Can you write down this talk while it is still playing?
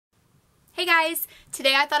Hey guys!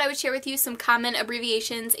 Today I thought I would share with you some common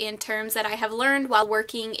abbreviations and terms that I have learned while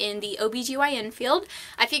working in the OBGYN field.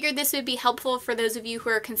 I figured this would be helpful for those of you who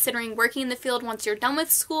are considering working in the field once you're done with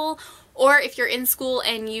school, or if you're in school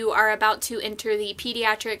and you are about to enter the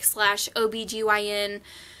pediatric/OBGYN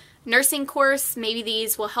nursing course. Maybe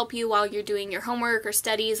these will help you while you're doing your homework or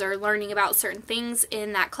studies or learning about certain things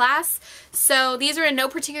in that class. So these are in no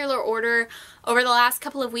particular order. Over the last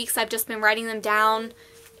couple of weeks I've just been writing them down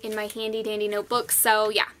in my handy dandy notebook. So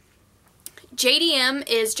yeah. JDM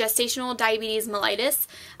is gestational diabetes mellitus.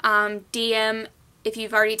 DM, if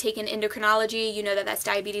you've already taken endocrinology, you know that that's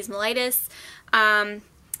diabetes mellitus. BID,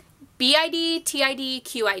 TID,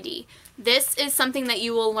 QID. This is something that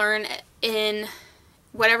you will learn in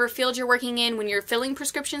whatever field you're working in when you're filling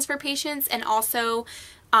prescriptions for patients, and also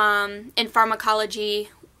in pharmacology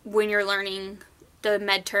when you're learning the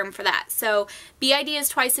med term for that. So BID is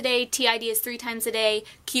twice a day, TID is 3 times a day,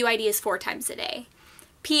 QID is 4 times a day.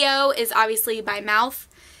 PO is obviously by mouth,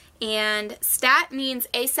 and STAT means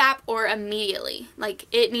ASAP or immediately, like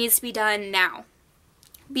it needs to be done now.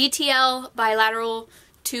 BTL, bilateral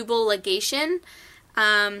tubal ligation.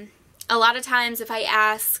 A lot of times if I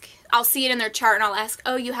ask, I'll see it in their chart and I'll ask,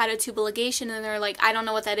 oh, you had a tubal ligation, and they're like, I don't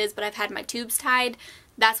know what that is, but I've had my tubes tied.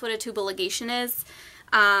 That's what a tubal ligation is.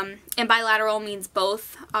 And bilateral means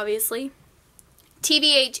both, obviously.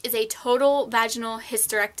 TVH is a total vaginal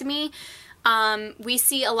hysterectomy. We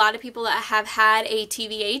see a lot of people that have had a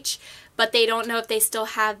TVH, but they don't know if they still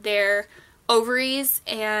have their ovaries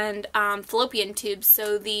and fallopian tubes.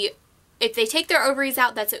 So if they take their ovaries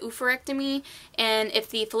out, that's a oophorectomy, and if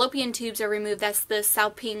the fallopian tubes are removed, that's the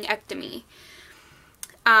salpingectomy.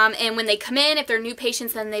 And when they come in, if they're new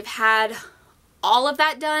patients and they've had all of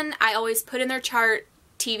that done, I always put in their chart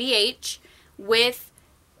TVH with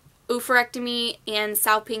oophorectomy and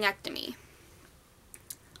salpingectomy.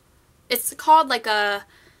 It's called like a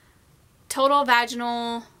total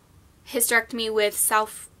vaginal hysterectomy with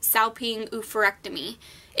salping oophorectomy,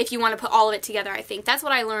 if you want to put all of it together, I think. That's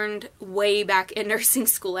what I learned way back in nursing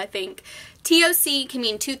school, I think. TOC can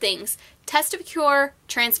mean 2 things: test of cure,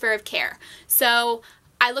 transfer of care. So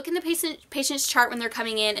I look in the patient's chart when they're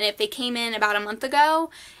coming in, and if they came in about a month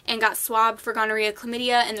ago and got swabbed for gonorrhea,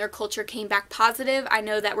 chlamydia, and their culture came back positive, I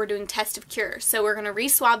know that we're doing test of cure. So we're going to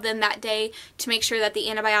re-swab them that day to make sure that the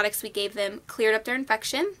antibiotics we gave them cleared up their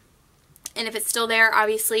infection. And if it's still there,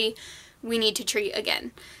 obviously, we need to treat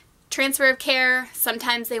again. Transfer of care,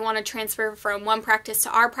 sometimes they want to transfer from one practice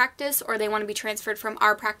to our practice, or they want to be transferred from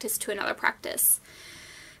our practice to another practice.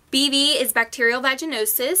 BV is bacterial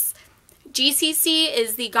vaginosis. GCC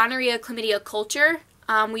is the gonorrhea chlamydia culture.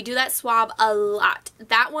 We do that swab a lot.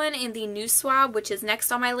 That one and the new swab, which is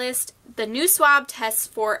next on my list. The new swab tests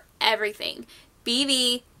for everything: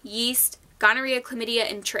 BV, yeast, gonorrhea, chlamydia,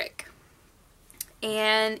 and trich.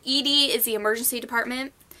 And ED is the emergency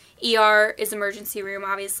department. ER is emergency room,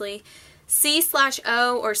 obviously.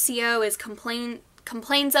 C/O or CO is complaint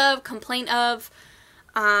of.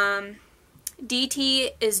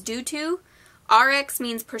 DT is due to. RX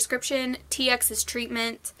means prescription, TX is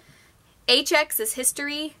treatment, HX is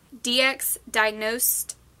history, DX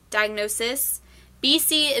diagnosis,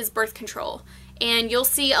 BC is birth control. And you'll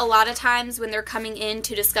see a lot of times when they're coming in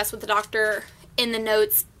to discuss with the doctor, in the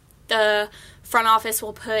notes, the front office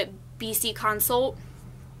will put BC consult.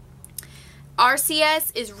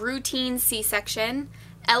 RCS is routine C-section.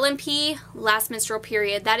 LMP, last menstrual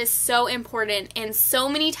period. That is so important, and so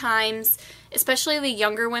many times, especially the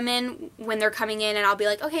younger women, when they're coming in and I'll be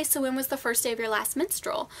like, okay, so when was the first day of your last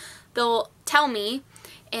menstrual? They'll tell me,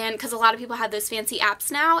 and because a lot of people have those fancy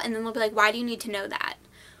apps now, and then they'll be like, why do you need to know that?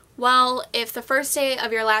 Well, if the first day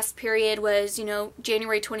of your last period was, you know,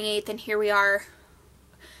 January 28th, and here we are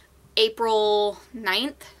April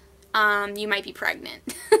 9th, you might be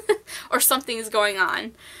pregnant or something is going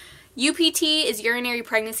on. UPT is urinary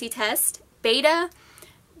pregnancy test. Beta,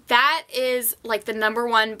 that is like the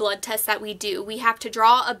 #1 blood test that we do. We have to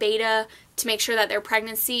draw a beta to make sure that their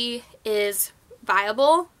pregnancy is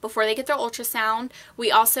viable before they get their ultrasound.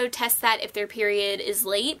 We also test that if their period is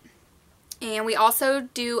late. And we also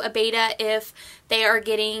do a beta if they are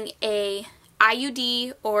getting a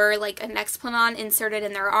IUD or like an Nexplanon inserted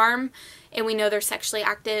in their arm and we know they're sexually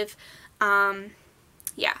active.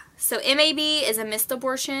 Yeah, so MAB is a missed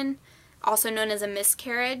abortion, also known as a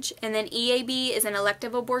miscarriage, and then EAB is an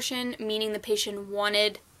elective abortion, meaning the patient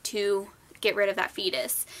wanted to get rid of that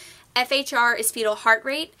fetus. FHR is fetal heart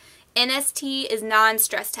rate. NST is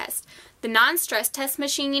non-stress test. The non-stress test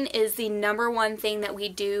machine is the #1 thing that we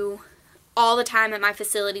do all the time at my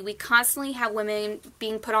facility. We constantly have women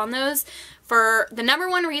being put on those For the number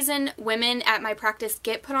one reason women at my practice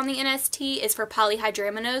get put on the NST is for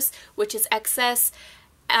polyhydramnios, which is excess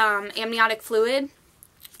amniotic fluid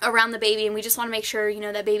around the baby, and we just want to make sure, you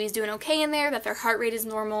know, that baby's doing okay in there, that their heart rate is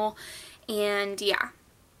normal, and yeah.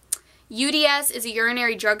 UDS is a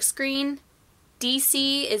urinary drug screen.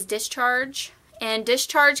 DC is discharge, and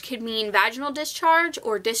discharge could mean vaginal discharge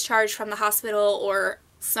or discharge from the hospital or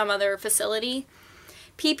some other facility.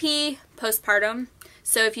 PP, postpartum.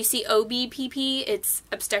 So if you see OB-PP, it's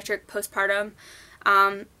obstetric postpartum.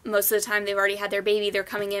 Most of the time they've already had their baby. They're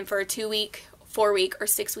coming in for a 2-week, 4-week, or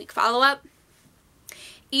 6-week follow-up.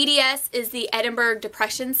 EDS is the Edinburgh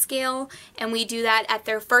Depression Scale, and we do that at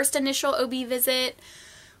their first initial OB visit.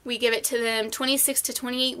 We give it to them 26 to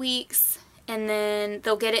 28 weeks, and then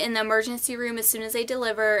they'll get it in the emergency room as soon as they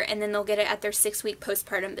deliver, and then they'll get it at their 6-week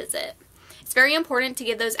postpartum visit. It's very important to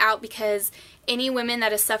give those out because any woman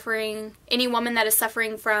that is suffering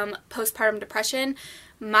from postpartum depression,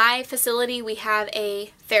 my facility, we have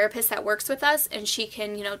a therapist that works with us, and she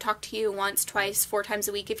can, you know, talk to you once, twice, 4 times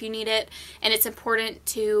a week if you need it. And it's important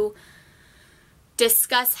to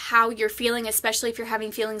discuss how you're feeling, especially if you're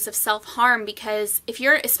having feelings of self-harm, because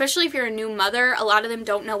especially if you're a new mother, a lot of them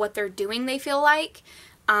don't know what they're doing, they feel like.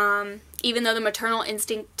 Even though the maternal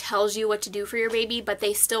instinct tells you what to do for your baby, but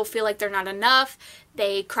they still feel like they're not enough.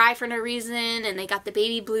 They cry for no reason, and they got the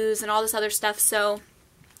baby blues and all this other stuff. So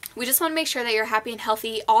we just want to make sure that you're happy and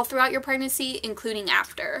healthy all throughout your pregnancy, including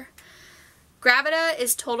after. Gravida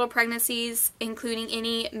is total pregnancies, including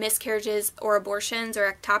any miscarriages or abortions or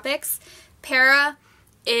ectopics. Para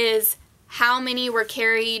is how many were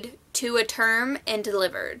carried to a term and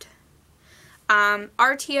delivered.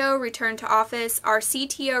 RTO, return to office.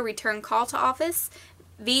 RCTO, return call to office.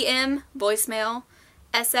 VM, voicemail.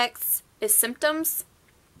 SX is symptoms.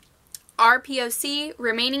 RPOC,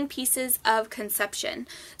 remaining pieces of conception.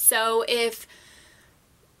 So if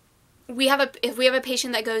we have a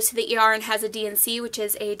patient that goes to the ER and has a DNC, which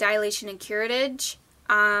is a dilation and curettage.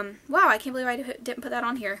 Wow, I can't believe I didn't put that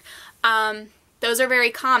on here. Those are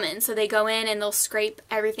very common. So they go in and they'll scrape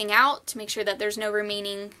everything out to make sure that there's no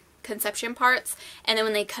remaining conception parts, and then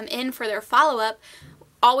when they come in for their follow-up,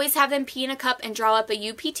 always have them pee in a cup and draw up a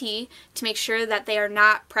UPT to make sure that they are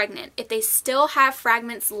not pregnant. If they still have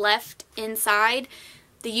fragments left inside,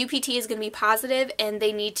 the UPT is going to be positive and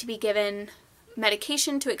they need to be given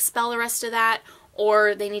medication to expel the rest of that,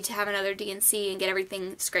 or they need to have another DNC and get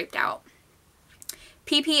everything scraped out.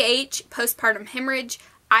 PPH, postpartum hemorrhage.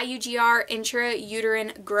 IUGR,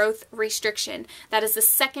 intrauterine growth restriction. That is the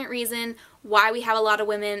second reason why we have a lot of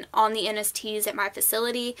women on the NSTs at my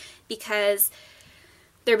facility, because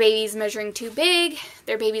their baby's measuring too big,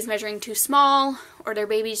 their baby's measuring too small, or their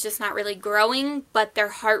baby's just not really growing, but their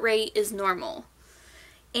heart rate is normal.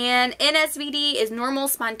 And NSVD is normal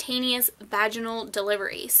spontaneous vaginal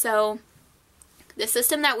delivery. So the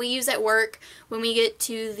system that we use at work, when we get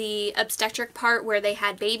to the obstetric part where they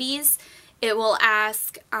had babies, it will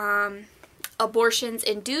ask abortions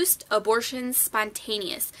induced, abortions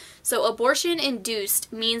spontaneous. So abortion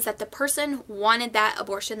induced means that the person wanted that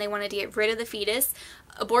abortion. They wanted to get rid of the fetus.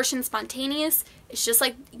 Abortion spontaneous is just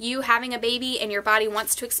like you having a baby and your body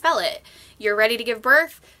wants to expel it. You're ready to give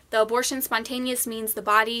birth. The abortion spontaneous means the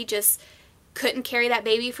body just couldn't carry that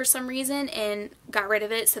baby for some reason and got rid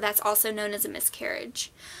of it. So that's also known as a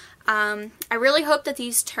miscarriage. I really hope that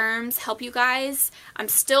these terms help you guys. I'm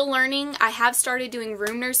still learning. I have started doing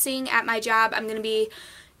room nursing at my job. I'm going to be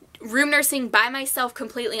room nursing by myself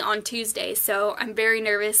completely on Tuesday, so I'm very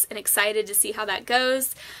nervous and excited to see how that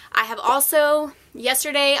goes. I have also,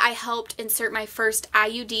 yesterday I helped insert my first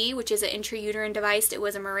IUD, which is an intrauterine device. It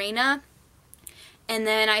was a Mirena. And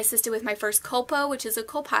then I assisted with my first colpo, which is a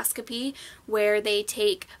colposcopy, where they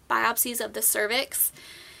take biopsies of the cervix.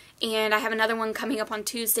 And I have another one coming up on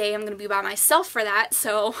Tuesday. I'm going to be by myself for that,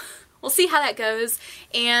 so we'll see how that goes.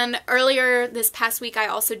 And earlier this past week, I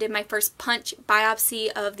also did my first punch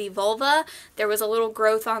biopsy of the vulva. There was a little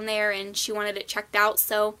growth on there, and she wanted it checked out,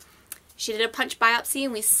 so she did a punch biopsy,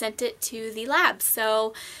 and we sent it to the lab.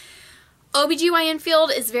 So OBGYN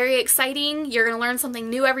field is very exciting. You're going to learn something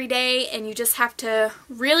new every day, and you just have to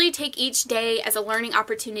really take each day as a learning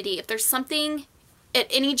opportunity. If there's something at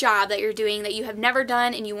any job that you're doing that you have never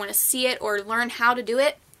done and you want to see it or learn how to do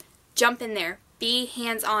it, jump in there. Be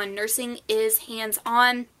hands-on. Nursing is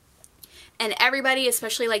hands-on. And everybody,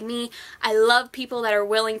 especially like me, I love people that are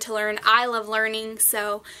willing to learn. I love learning,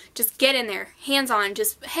 so just get in there. Hands-on.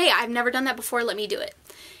 Just, hey, I've never done that before, let me do it.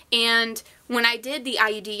 And when I did the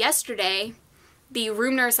IUD yesterday, the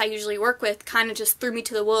room nurse I usually work with kind of just threw me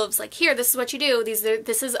to the wolves, like, here, this is what you do.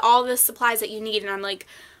 This is all the supplies that you need. And I'm like,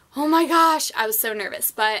 Oh my gosh, I was so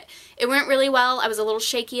nervous, but it went really well. I was a little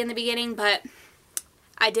shaky in the beginning, but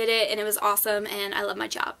I did it and it was awesome and I love my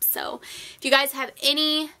job. So if you guys have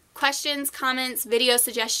any questions, comments, video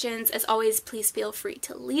suggestions, as always, please feel free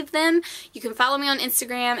to leave them. You can follow me on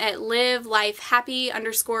Instagram at livelifehappy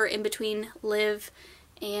 _ in between live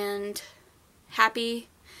and happy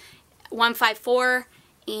 154.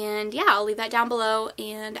 And yeah, I'll leave that down below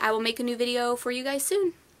and I will make a new video for you guys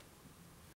soon.